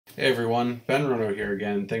Hey everyone, Ben Rono here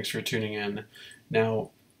again. Thanks for tuning in.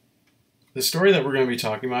 Now, the story that we're going to be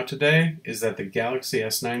talking about today is that the Galaxy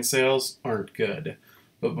S9 sales aren't good.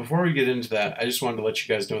 But before we get into that, I just wanted to let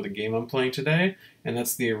you guys know the game I'm playing today, and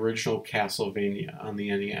that's the original Castlevania on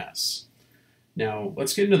the NES. Now,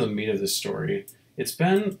 let's get into the meat of this story. It's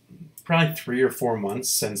been probably 3 or 4 months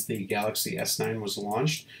since the Galaxy S9 was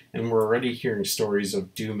launched, and we're already hearing stories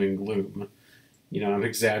of doom and gloom. I'm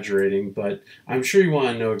exaggerating, but I'm sure you want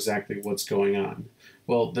to know exactly what's going on.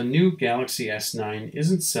 Well, the new Galaxy S9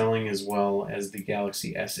 isn't selling as well as the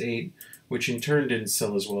Galaxy S8, which in turn didn't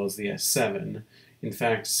sell as well as the S7. In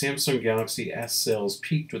fact, Samsung Galaxy S sales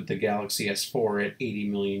peaked with the Galaxy S4 at 80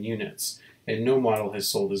 million units, and no model has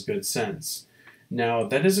sold as good since. Now,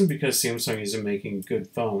 that isn't because Samsung isn't making good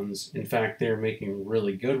phones. In fact, they're making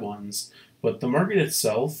really good ones. But the market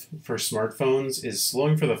itself for smartphones is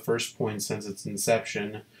slowing for the first point since its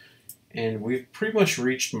inception, and we've pretty much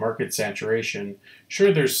reached market saturation.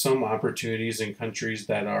 Sure, there's some opportunities in countries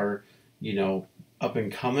that are, up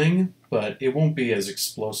and coming, but it won't be as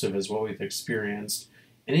explosive as what we've experienced.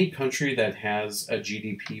 Any country that has a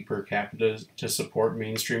GDP per capita to support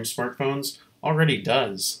mainstream smartphones already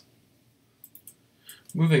does.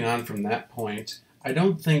 Moving on from that point, I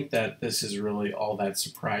don't think that this is really all that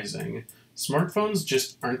surprising. Smartphones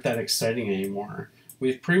just aren't that exciting anymore.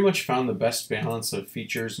 We've pretty much found the best balance of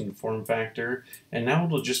features and form factor, and now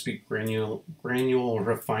it'll just be granular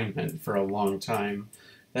refinement for a long time.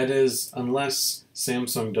 That is, unless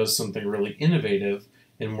Samsung does something really innovative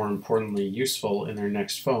and more importantly useful in their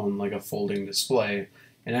next phone, like a folding display.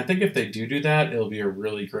 And I think if they do that, it'll be a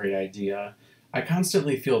really great idea. I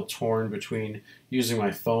constantly feel torn between using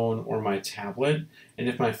my phone or my tablet, and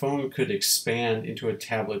if my phone could expand into a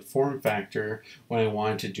tablet form factor when I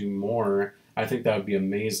wanted to do more, I think that would be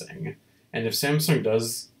amazing. And if Samsung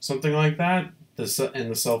does something like that, and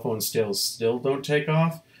the cell phone still don't take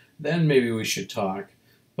off, then maybe we should talk.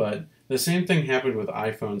 But the same thing happened with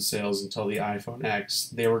iPhone sales until the iPhone X.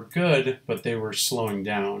 They were good, but they were slowing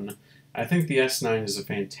down. I think the S9 is a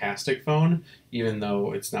fantastic phone, even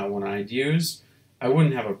though it's not one I'd use. I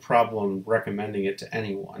wouldn't have a problem recommending it to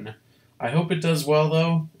anyone. I hope it does well,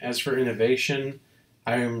 though. As for innovation,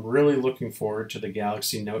 I am really looking forward to the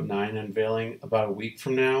Galaxy Note 9 unveiling about a week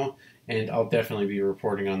from now, and I'll definitely be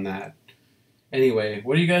reporting on that. Anyway,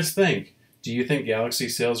 what do you guys think? Do you think Galaxy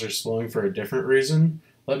sales are slowing for a different reason?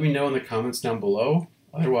 Let me know in the comments down below.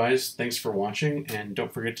 Otherwise, thanks for watching, and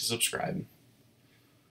don't forget to subscribe.